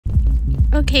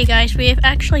Okay guys, we have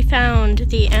actually found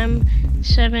the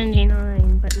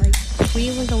M79, but like, we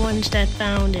were the ones that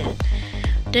found it.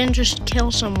 Didn't just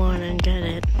kill someone and get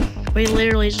it. We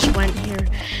literally just went here.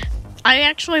 I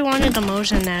actually wanted the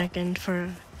Mosin for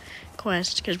a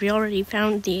quest, because we already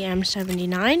found the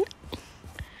M79.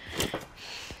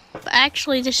 But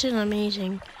actually, this is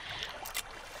amazing.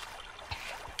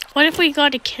 What if we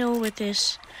got a kill with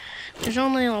this? There's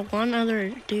only like one other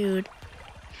dude.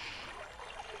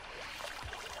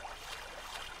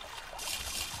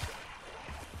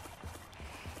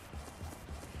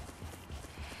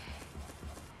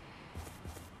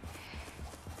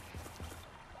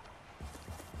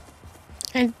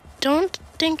 I don't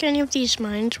think any of these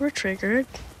mines were triggered.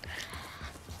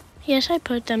 Yes, I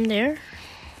put them there.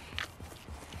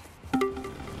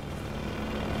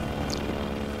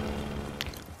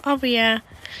 Oh yeah.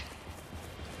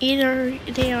 Either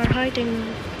they are hiding.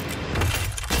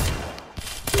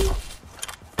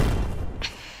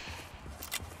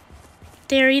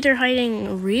 They're either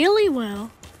hiding really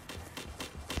well.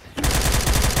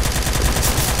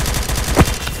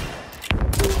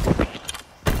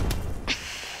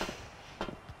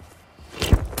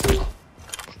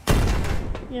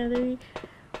 Yeah, they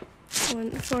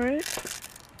went for it.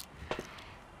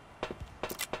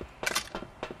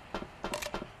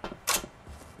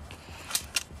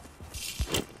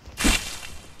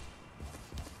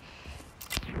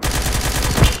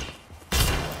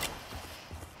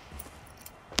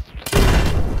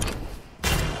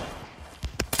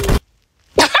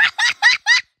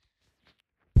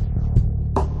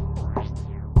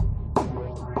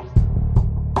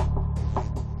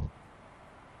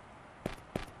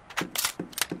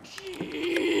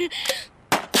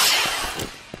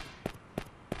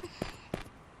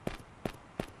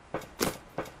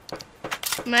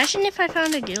 Imagine if I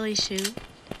found a ghillie suit.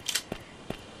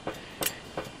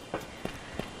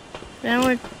 That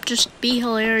would just be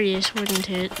hilarious, wouldn't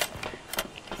it?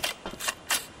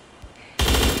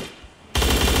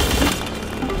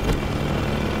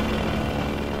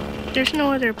 There's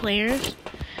no other players,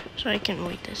 so I can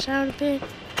wait this out a bit.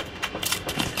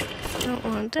 Don't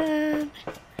want that.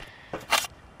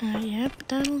 Yep,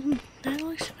 that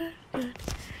looks very good.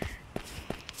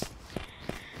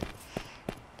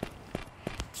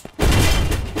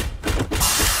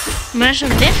 Imagine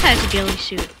this has a ghillie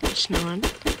suit. It's not.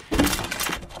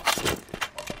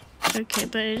 Okay,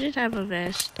 but it did have a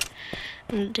vest.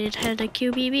 And it had a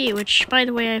QBB, which, by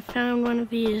the way, I found one of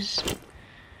these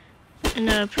in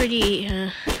a pretty,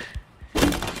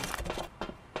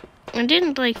 I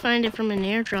didn't, like, find it from an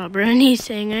airdrop or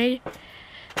anything. I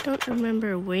don't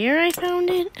remember where I found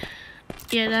it.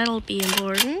 Yeah, that'll be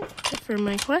important for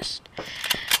my quest.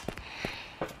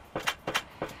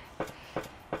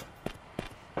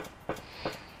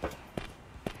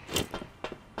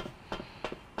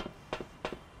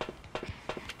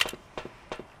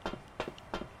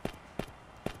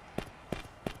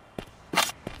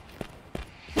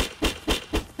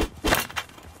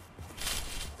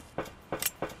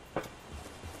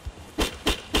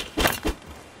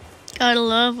 Gotta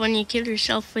love when you kill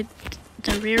yourself with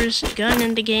the rarest gun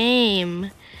in the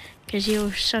game, because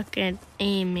you suck at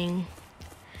aiming.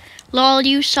 Lol,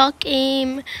 you suck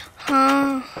aim,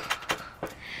 huh?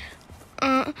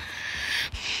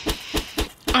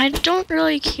 I don't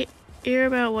really care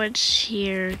about what's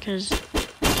here, because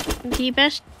the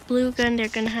best blue gun they're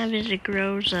gonna have is a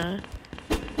Groza,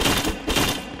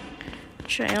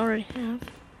 which I already have.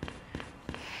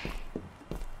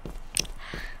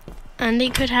 And they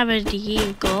could have a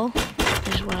Deagle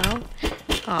as well.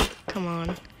 Oh, come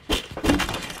on.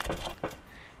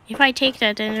 If I take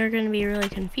that, then they're going to be really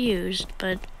confused,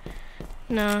 but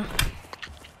no.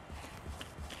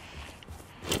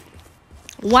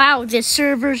 Wow, the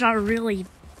servers are really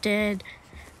dead.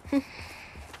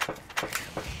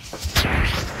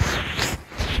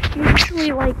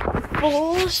 Usually, like,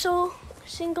 full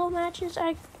single matches,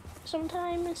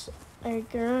 sometimes,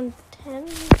 like, around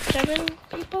 7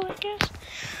 people, I guess.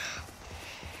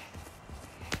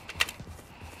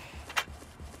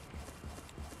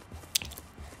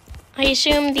 I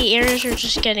assume the errors are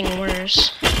just getting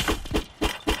worse.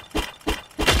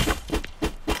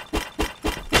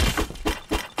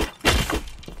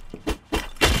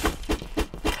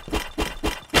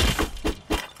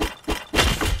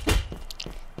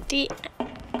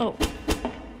 Oh.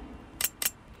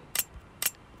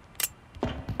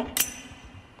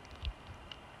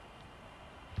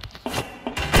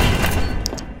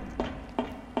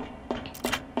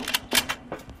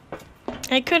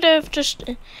 I could have just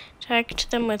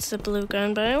attacked them with the blue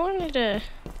gun, but I wanted to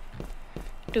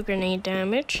do grenade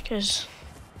damage, because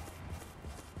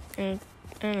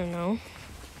I don't know.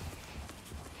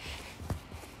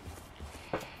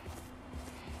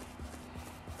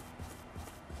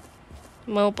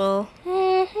 Mobile.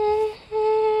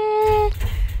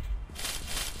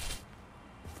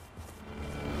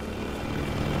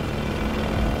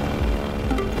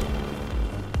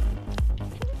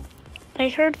 I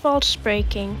heard vaults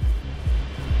breaking.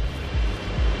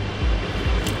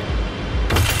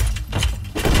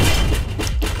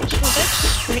 So that's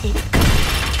straight.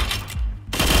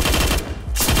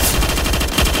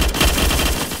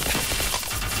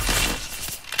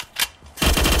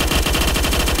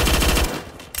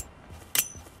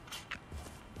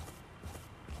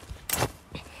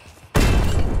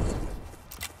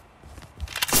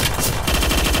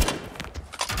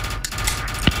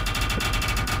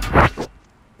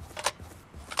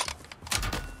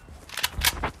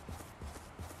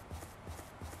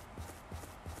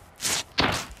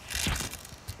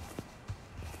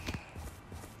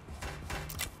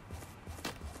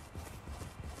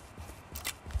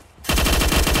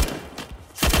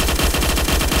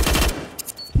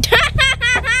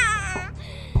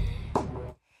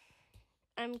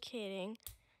 I'm kidding.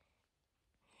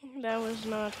 That was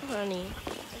not funny.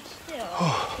 But still,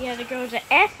 you had to go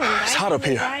to F and it's hot up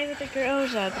here. die with the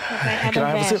Groza because I had a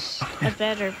vest. A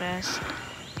better vest.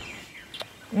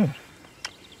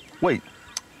 Wait,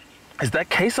 is that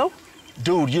queso?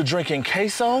 Dude, you're drinking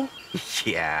queso?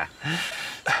 Yeah.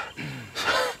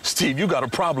 Steve, you got a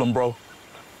problem, bro.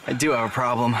 I do have a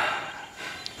problem.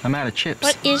 I'm out of chips.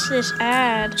 What is this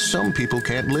ad? Some people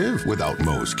can't live without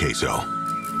Moe's queso.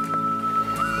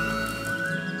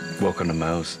 Welcome to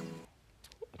Moe's.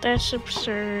 That's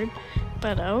absurd,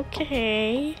 but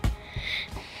okay.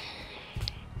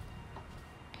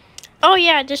 Oh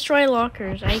yeah, destroy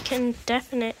lockers. I can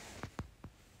definitely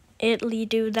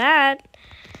do that.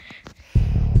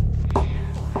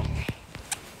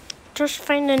 Just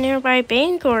find a nearby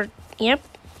bank or, yep.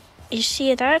 You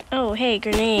see that? Oh, hey,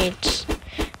 grenades.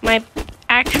 My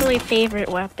actually favorite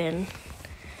weapon.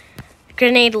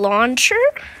 Grenade launcher?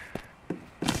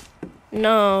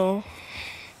 No.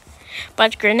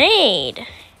 But grenade?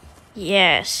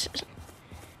 Yes.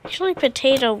 Actually,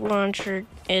 potato launcher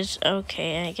is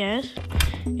okay, I guess.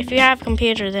 If you have a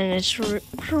computer, then it's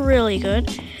really good.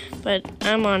 But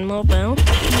I'm on mobile.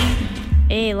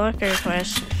 Hey, locker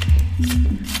quest.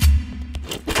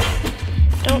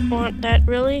 Don't want that,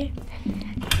 really.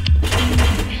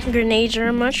 Grenades are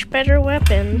a much better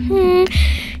weapon.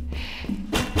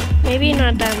 Maybe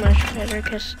not that much better,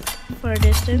 because for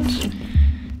distance.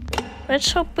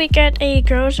 Let's hope we get a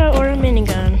Groza or a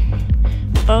minigun.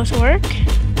 Both work.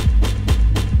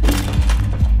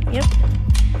 Yep.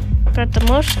 Got the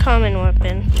most common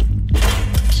weapon.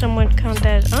 Some would count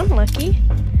that as unlucky.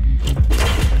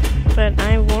 But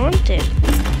I want it.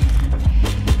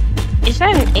 Is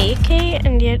that an AK?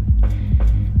 And yet...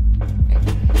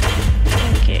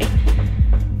 Okay.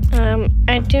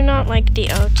 I do not like the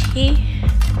OT.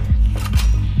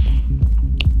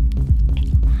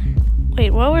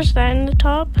 Wait, what was that in the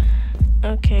top?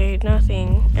 Okay,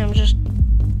 nothing. I'm just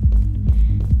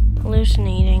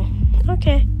hallucinating.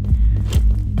 Okay.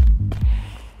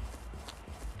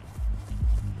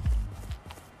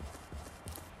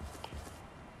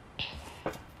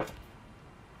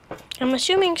 I'm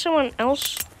assuming someone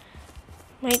else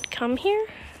might come here.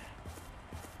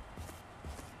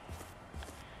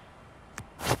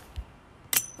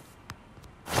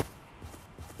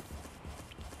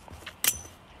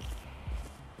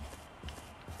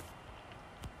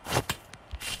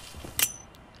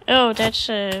 Oh, that's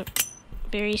a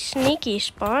very sneaky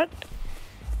spot.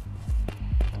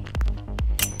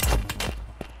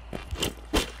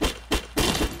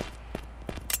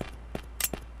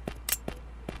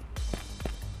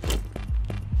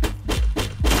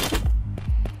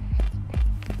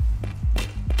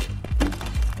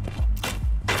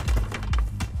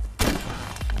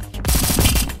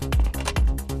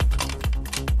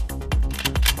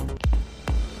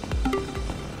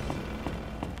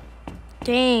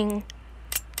 Dang.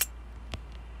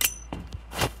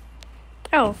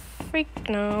 Oh, freak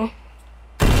no.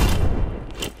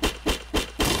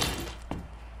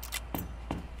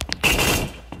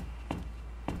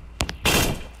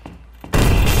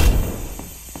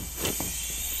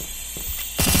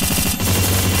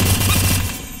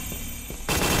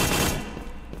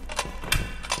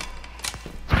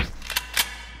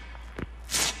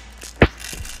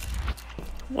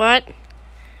 What?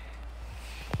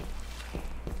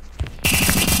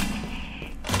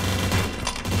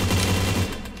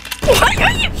 Why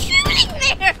are you shooting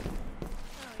there?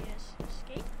 Oh yes,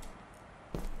 escape.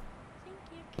 Think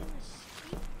you can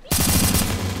escape me?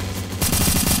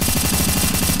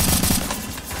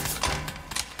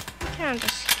 can't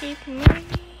escape me.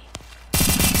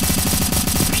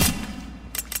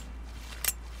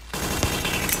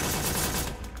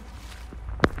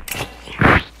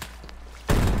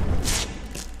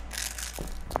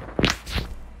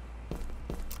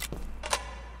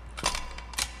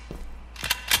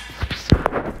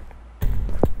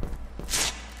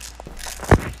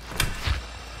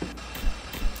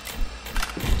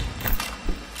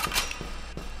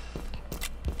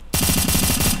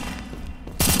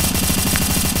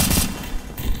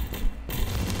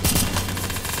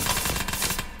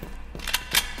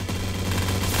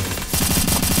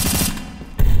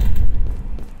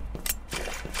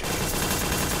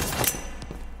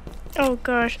 Oh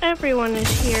gosh, everyone is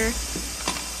here.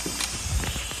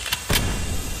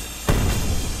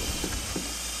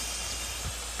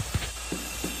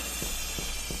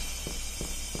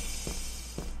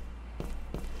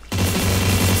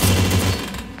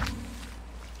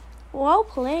 Well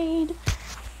played,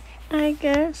 I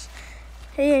guess.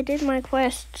 Hey, I did my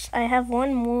quests. I have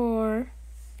one more.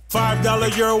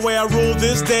 $5 your way, I rule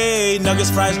this day. Nuggets,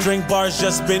 fries, drink bars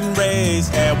just been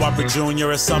raised. Add Whopper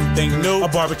Jr. is something new. A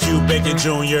barbecue bacon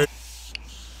Jr.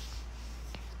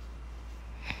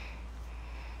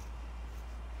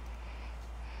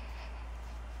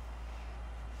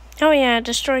 Oh yeah,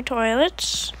 destroy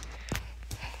toilets.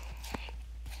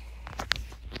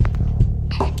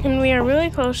 And we are really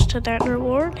close to that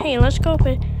reward. Hey, let's go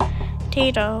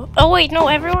potato. Oh wait, no,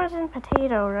 everyone's in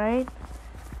potato, right?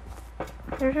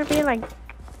 There should be like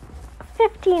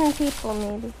 15 people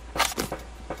maybe.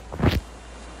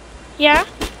 Yeah?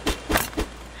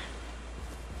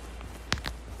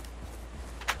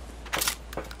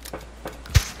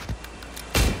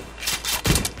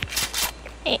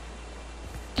 Hey.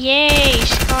 Yay,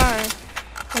 Scar.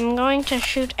 I'm going to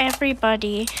shoot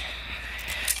everybody.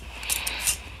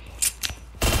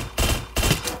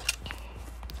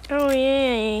 Oh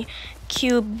yay,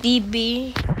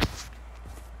 QBB.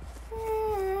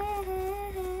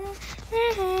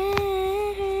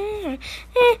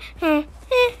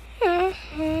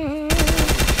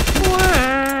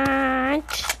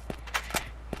 What?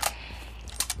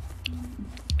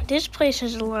 This place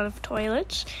has a lot of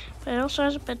toilets, but it also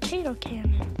has a potato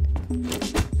cannon.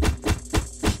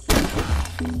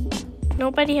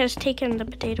 Nobody has taken the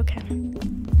potato cannon.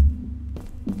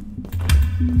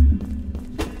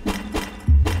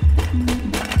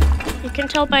 You can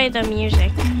tell by the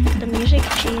music. The music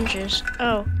changes.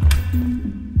 Oh.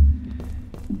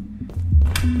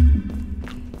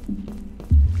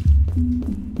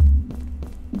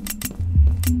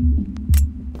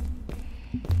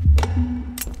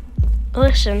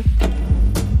 Listen.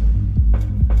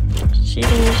 See,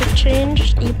 the music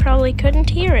changed? You probably couldn't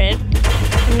hear it.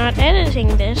 I'm not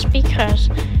editing this because...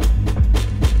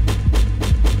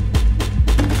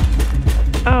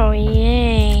 Oh,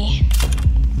 yay.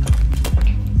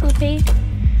 Poopy.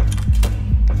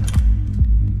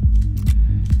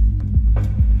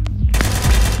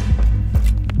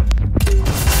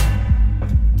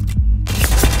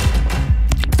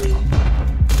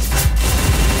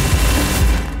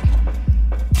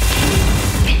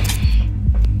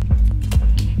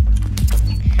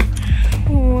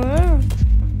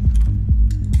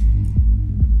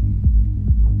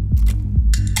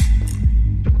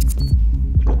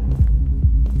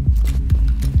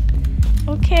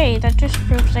 Okay, that just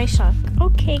proves I suck.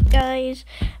 Okay, guys.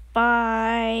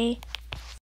 Bye.